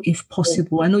help if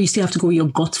possible. I know you still have to go with your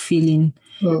gut feeling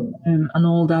and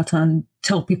all that, and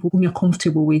tell people whom you're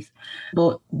comfortable with.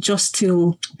 But just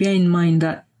still bear in mind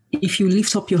that if you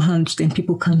lift up your hands, then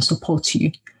people can support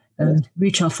you.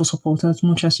 Reach out for support as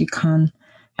much as you can.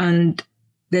 And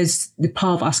there's the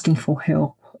power of asking for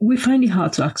help. We find it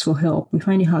hard to ask for help. We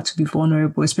find it hard to be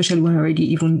vulnerable, especially when we're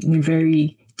already even in a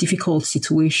very difficult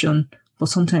situation. But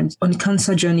sometimes on the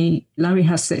cancer journey, Larry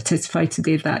has testified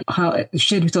today that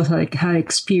shared with us like her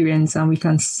experience, and we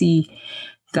can see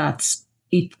that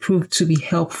it proved to be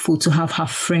helpful to have her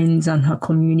friends and her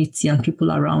community and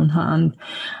people around her. And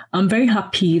I'm very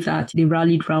happy that they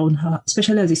rallied around her,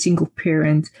 especially as a single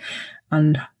parent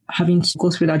and having to go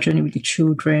through that journey with the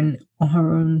children on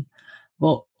her own.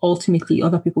 But ultimately,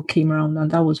 other people came around, and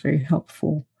that was very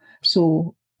helpful.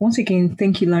 So once again,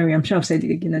 thank you, Larry. I'm sure I've said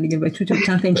it again and again, but I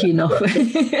can't thank you enough.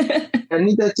 I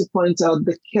needed to point out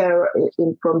the care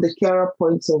from the carer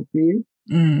point of view.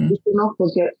 We should not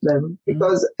forget them,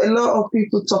 because a lot of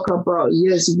people talk about,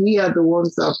 yes, we are the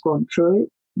ones that have gone through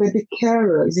it, but the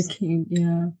carers,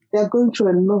 they're going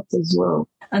through a lot as well.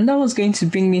 And that was going to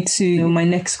bring me to my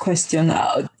next question.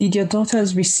 Did your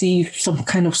daughters receive some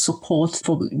kind of support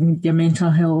for their mental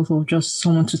health, or just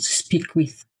someone to speak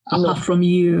with apart from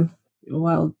you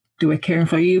while they were caring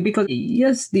for you? Because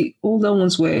yes, the older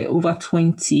ones were over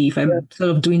 20, if I'm sort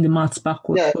of doing the maths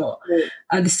backwards. But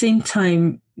at the same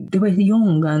time, they were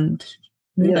young, and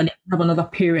they didn't have another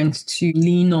parent to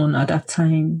lean on at that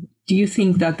time. Do you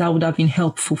think that would have been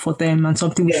helpful for them, and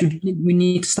something we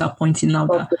need to start pointing out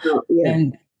that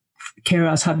and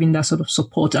carers having that sort of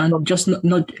support, and just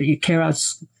not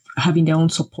carers having their own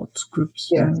support groups.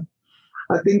 Yes.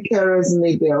 I think carers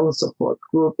need their own support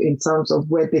group in terms of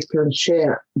where they can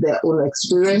share their own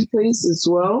experiences as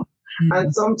well. Mm-hmm.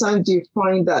 And sometimes you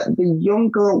find that the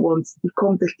younger ones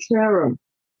become the carer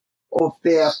of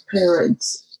their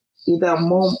parents, either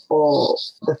mom or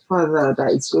the father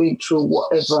that is going through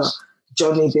whatever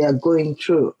journey they are going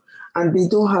through. And they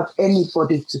don't have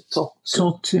anybody to talk to.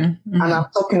 Mm-hmm. And I'm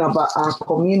talking about our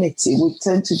community. We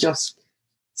tend to just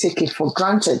take it for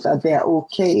granted that they're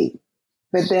okay,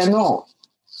 but they're not.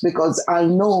 Because I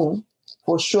know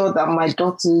for sure that my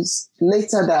daughters,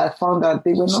 later that I found out,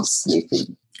 they were not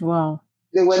sleeping. Wow.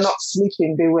 They were not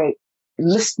sleeping. They were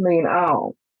listening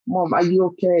out. Mom, are you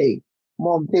okay?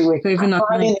 Mom, they were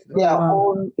crying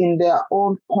in their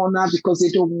own corner because they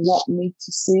don't want me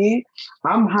to see it.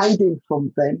 I'm hiding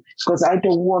from them because I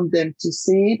don't want them to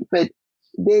see it. But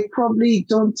they probably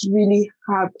don't really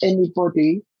have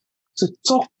anybody to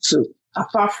talk to,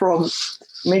 apart from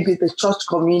maybe the church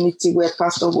community where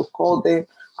pastor would call them,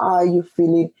 how are you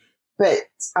feeling? But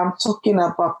I'm talking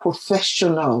about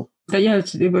professional. Yeah,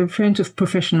 they were referring to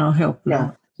professional help.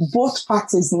 Yeah, both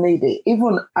parties need it.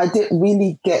 Even I didn't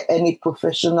really get any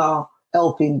professional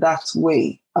help in that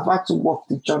way. I've had to walk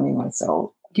the journey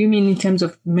myself. Do you mean in terms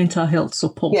of mental health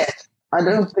support? Yes. I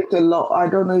don't think a lot. I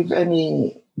don't know if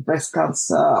any breast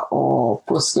cancer or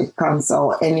prostate cancer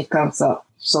or any cancer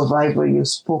survivor you've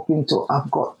spoken to have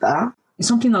got that. It's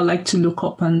something I'd like to look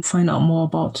up and find out more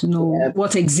about to know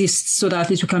what exists so that at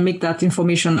least we can make that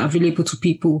information available to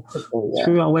people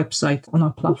through our website, on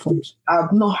our platforms.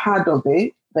 I've not heard of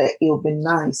it, but it would be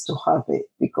nice to have it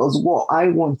because what I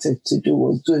wanted to do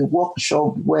was do a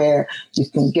workshop where you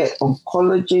can get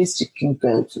oncologists, you can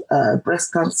get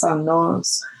breast cancer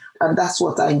nurse, and that's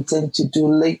what I intend to do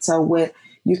later, where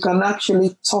you can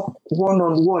actually talk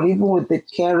one-on-one, even with the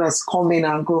carers come in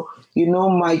and go, you know,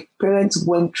 my parents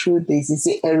went through this. Is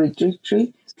it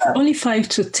hereditary? Only 5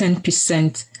 to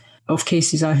 10% of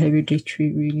cases are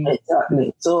hereditary, really.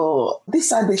 Exactly. So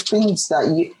these are the things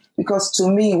that because to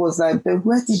me it was like, but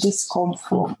where did this come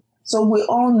from? So we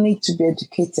all need to be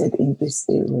educated in this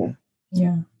area.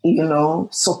 Yeah. You know,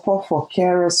 support for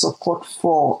carers, support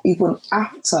for even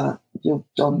after you've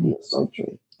done your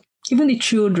surgery. Even the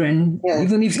children,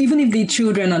 even if the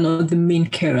children are not the main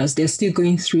carers, they're still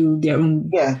going through their own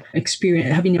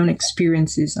experience, having their own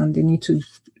experiences, and they need to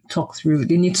talk through.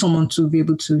 They need someone to be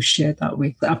able to share that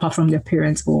with, apart from their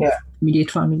parents or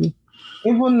immediate family.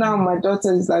 Even now, my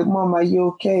daughter is like, Mom, are you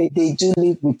okay? They do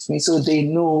live with me, so they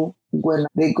know when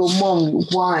they go, Mom,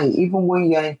 why? Even when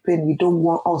you're in pain, you don't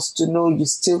want us to know I'm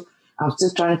still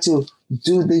trying to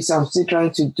do this. I'm still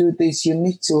trying to do this. You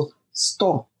need to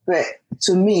stop. But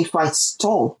to me, if I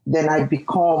stop, then I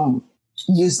become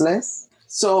useless.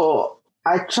 So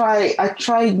I try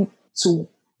to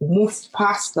move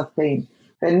past the pain.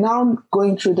 And now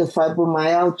going through the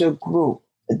fibromyalgia group,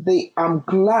 I'm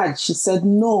glad she said,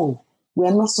 no,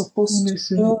 we're not supposed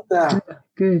to do that.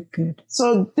 Good.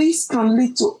 So this can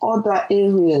lead to other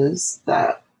areas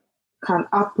that can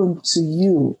happen to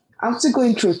you. I'm still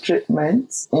going through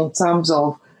treatment in terms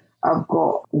of I've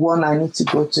got one I need to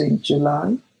go to in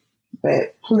July.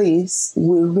 But please,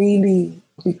 we really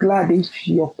be glad if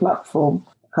your platform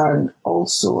can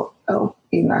also help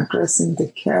in addressing the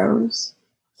carers.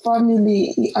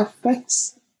 Family, it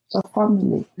affects the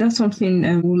family. That's something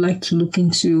I would like to look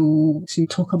into, to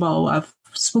talk about. I've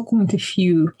spoken with a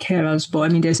few carers, but I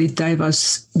mean, there's a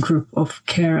diverse group of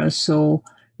carers. So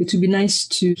it would be nice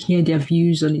to hear their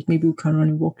views on it. Maybe we can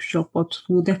run a workshop, but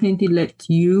we'll definitely let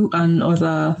you and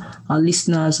our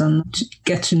listeners and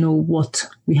get to know what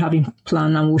we have in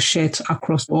plan, and we'll share it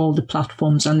across all the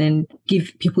platforms and then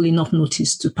give people enough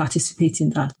notice to participate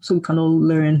in that so we can all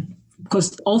learn.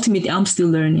 Because ultimately, I'm still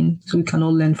learning, so we can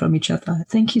all learn from each other.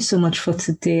 Thank you so much for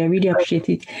today. I really appreciate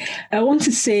it. I want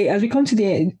to say, as we come to the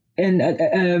end, and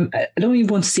I don't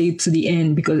even want to say it to the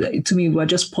end, because to me, we're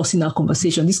just pausing our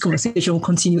conversation. This conversation will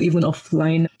continue even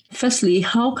offline. Firstly,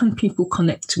 how can people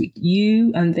connect with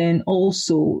you? And then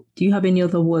also, do you have any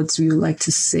other words you would like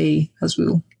to say as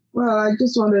well? Well, I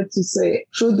just wanted to say,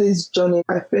 through this journey,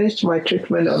 I finished my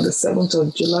treatment on the 7th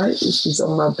of July, which is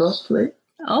on my birthday.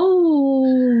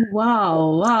 Oh,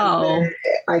 wow.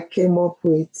 I came up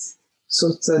with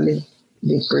totally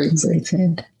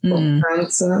liberated from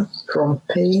cancer, from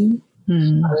pain.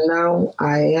 And now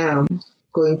I am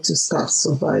going to start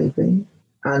surviving,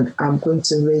 and I'm going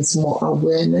to raise more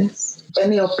awareness.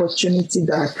 Any opportunity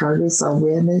that I can raise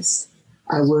awareness,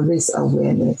 I will raise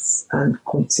awareness and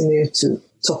continue to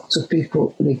talk to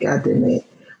people regarding it.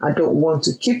 I don't want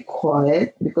to keep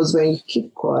quiet, because when you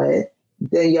keep quiet,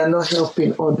 then you're not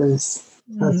helping others.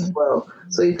 as well.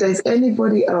 So if there's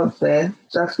anybody out there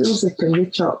that feels they can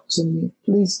reach out to me,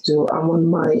 please do. I'm on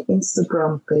my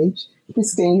Instagram page.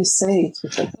 Please, can you say it?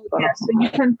 So you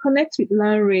can connect with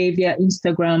Lanre via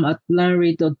Instagram at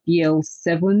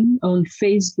lanre.bl7, on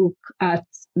Facebook at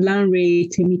Lanre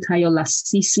Temitayo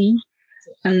Lasisi,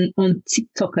 and on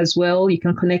TikTok as well. You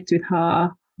can connect with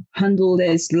her. Handle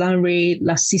is Lanre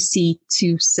Lasisi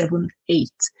 278.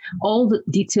 All the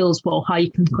details for how you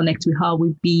can connect with her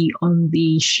will be on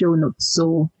the show notes.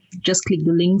 So just click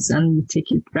the links and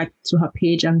take it back to her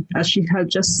page. And as she had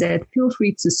just said, feel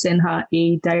free to send her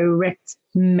a direct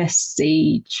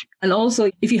message. And also,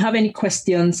 if you have any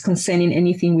questions concerning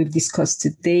anything we've discussed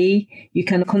today, you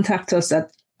can contact us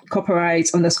at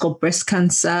Copperize_breast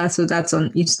cancer. So that's on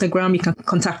Instagram. You can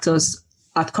contact us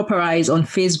at Copperize on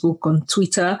Facebook, on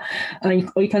Twitter, or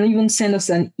you can even send us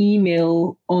an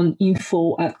email on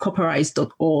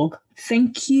info@copperize.org.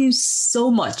 Thank you so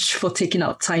much for taking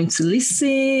out time to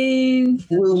listen. We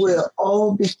will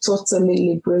all be totally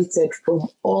liberated from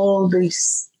all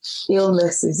these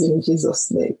illnesses in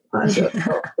Jesus' name.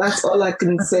 That's all I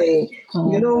can say.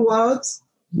 You know what?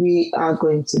 We are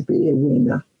going to be a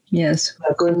winner. Yes,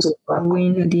 we're going to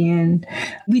win at the end.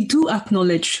 We do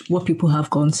acknowledge what people have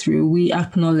gone through. We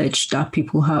acknowledge that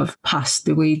people have passed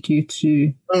away due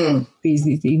to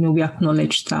disease. We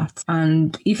acknowledge that.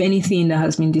 And if anything that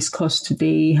has been discussed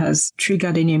today has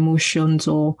triggered any emotions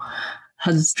or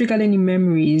has triggered any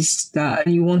memories that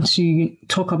you want to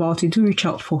talk about it, do reach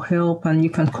out for help, and you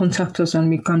can contact us and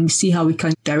we can see how we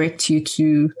can direct you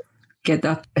to get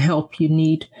that help you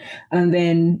need. And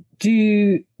then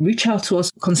do reach out to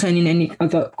us concerning any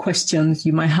other questions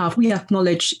you might have. We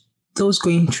acknowledge those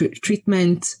going through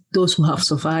treatment, those who have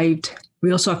survived.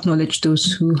 We also acknowledge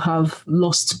those who have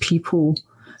lost people,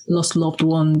 lost loved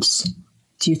ones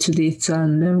due to this.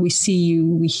 And we see you,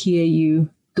 we hear you.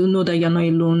 Don't know that you're not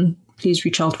alone. Please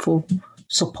reach out for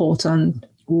support and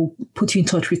we'll put you in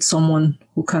touch with someone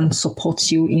who can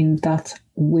support you in that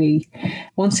way.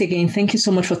 Once again, thank you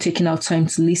so much for taking our time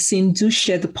to listen. Do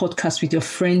share the podcast with your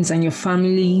friends and your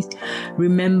family.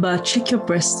 Remember, check your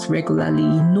breasts regularly.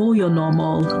 Know you're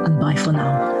normal, and bye for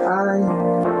now. Bye.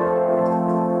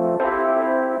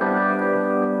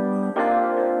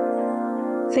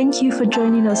 Thank you for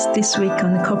joining us this week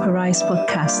on the Copperize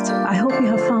podcast. I hope you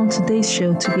have found today's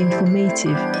show to be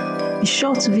informative. Be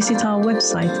sure to visit our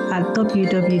website at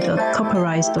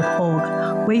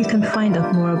www.copperize.org, where you can find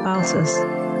out more about us.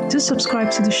 Do subscribe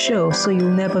to the show so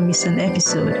you'll never miss an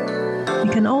episode.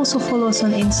 You can also follow us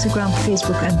on Instagram,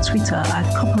 Facebook, and Twitter at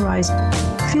Copperize.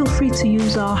 Feel free to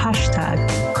use our hashtag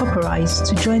Copperize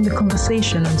to join the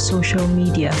conversation on social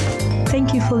media.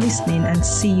 Thank you for listening and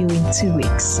see you in 2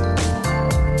 weeks.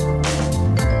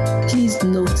 Please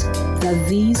note that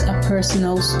these are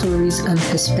personal stories and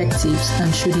perspectives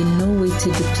and should in no way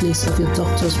take the place of your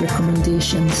doctor's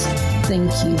recommendations.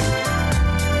 Thank you.